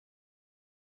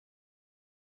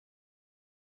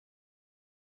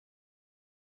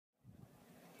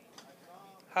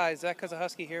Hi, Zach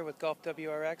Kozahusky here with Golf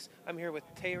WRX. I'm here with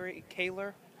Terry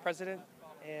Kaler, president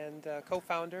and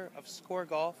co-founder of SCOR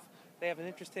Golf. They have an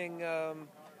interesting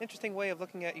way of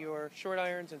looking at your short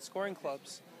irons and scoring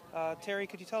clubs. Terry,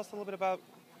 could you tell us a little bit about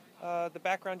the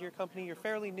background of your company? You're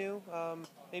fairly new.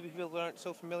 Maybe people that aren't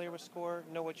so familiar with SCOR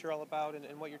know what you're all about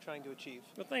and what you're trying to achieve.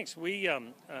 Well, thanks.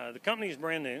 The company is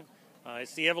brand new.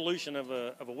 It's the evolution of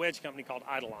a wedge company called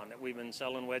Eidolon that we've been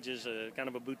selling wedges, kind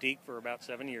of a boutique, for about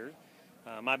 7 years.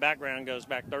 My background goes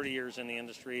back 30 years in the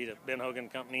industry to Ben Hogan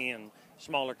Company and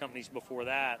smaller companies before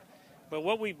that. But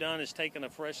what we've done is taken a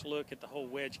fresh look at the whole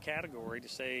wedge category to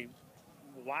say,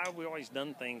 why have we always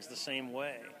done things the same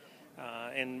way?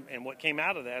 And what came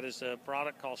out of that is a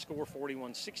product called SCOR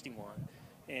 4161.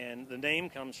 And the name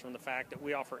comes from the fact that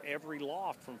we offer every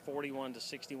loft from 41 to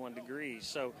 61 degrees.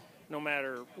 So no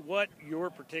matter what your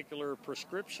particular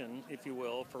prescription, if you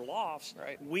will, for lofts,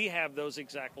 right, we have those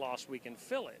exact lofts, we can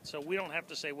fill it. So we don't have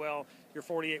to say, well, your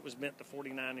 48 was bent to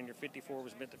 49 and your 54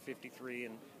 was bent to 53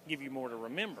 and give you more to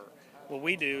remember. What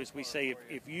we do is we say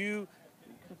if you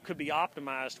could be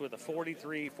optimized with a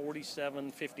 43,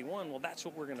 47, 51, well, that's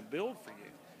what we're going to build for you.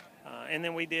 And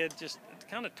then we did just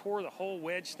kind of tore the whole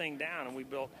wedge thing down, and we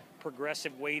built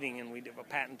progressive weighting, and we have a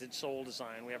patented sole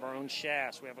design. We have our own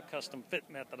shafts. We have a custom fit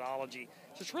methodology.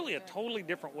 So it's really a totally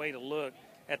different way to look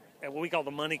at what we call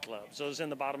the money clubs, those in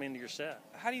the bottom end of your set.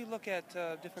 How do you look at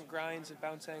different grinds and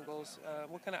bounce angles?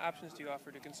 What kind of options do you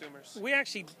offer to consumers? We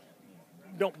actually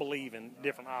don't believe in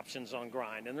different options on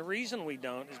grind, and the reason we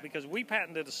don't is because we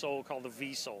patented a sole called the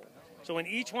V-sole. So in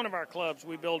each one of our clubs,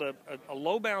 we build a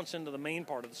low bounce into the main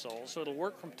part of the sole, so it'll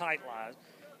work from tight lies,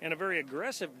 and a very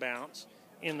aggressive bounce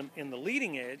in the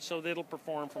leading edge, so that it'll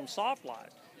perform from soft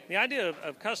lies. The idea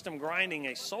of custom grinding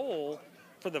a sole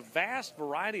for the vast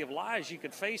variety of lies you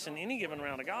could face in any given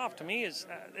round of golf, to me, is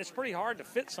it's pretty hard to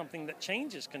fit something that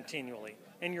changes continually,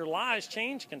 and your lies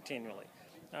change continually.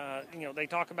 They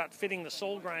talk about fitting the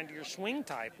sole grind to your swing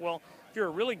type. Well, if you're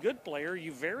a really good player,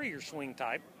 you vary your swing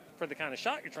type for the kind of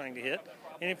shot you're trying to hit.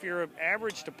 And if you're an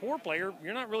average to poor player,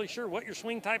 you're not really sure what your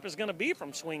swing type is going to be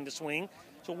from swing to swing.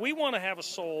 So we want to have a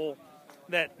sole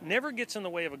that never gets in the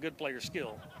way of a good player's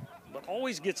skill, but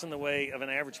always gets in the way of an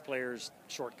average player's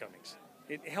shortcomings.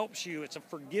 It helps you. It's a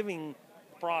forgiving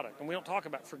product. And we don't talk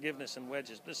about forgiveness in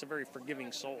wedges. This is a very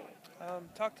forgiving sole.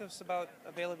 Talk to us about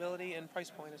availability and price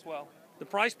point as well. The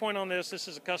price point on this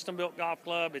is a custom-built golf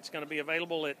club. It's going to be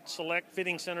available at select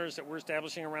fitting centers that we're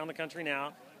establishing around the country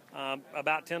now.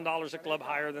 About $10 a club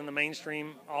higher than the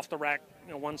mainstream off-the-rack,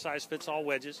 one-size-fits-all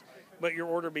wedges. But your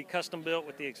order will be custom-built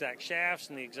with the exact shafts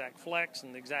and the exact flex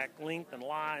and the exact length and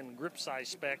lie and grip size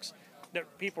specs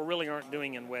that people really aren't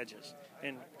doing in wedges.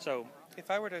 And so,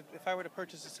 if I were to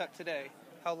purchase a set today,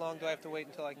 how long do I have to wait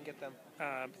until I can get them?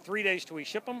 3 days till we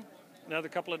ship them. Another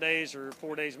couple of days or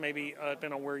 4 days maybe,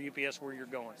 depending on where you're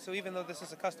going. So even though this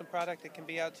is a custom product, it can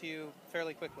be out to you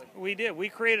fairly quickly? We did. We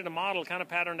created a model kind of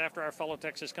patterned after our fellow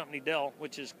Texas company, Dell,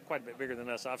 which is quite a bit bigger than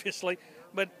us, obviously.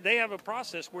 But they have a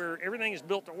process where everything is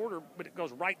built to order, but it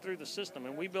goes right through the system.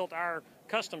 And we built our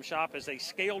custom shop as a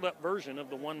scaled-up version of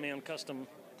the one-man custom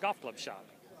golf club shop.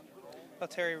 Well,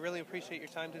 Terry, really appreciate your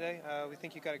time today. We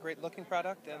think you've got a great-looking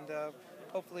product, and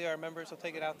hopefully our members will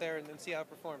take it out there and see how it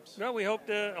performs. Well, we hope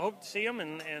to see them,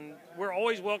 and we're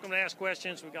always welcome to ask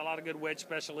questions. We've got a lot of good wedge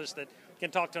specialists that can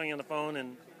talk to you on the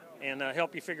phone and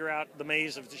help you figure out the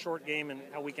maze of the short game and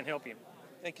how we can help you.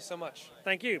 Thank you so much.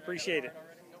 Thank you. Appreciate it.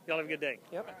 Y'all have a good day.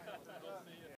 Yep.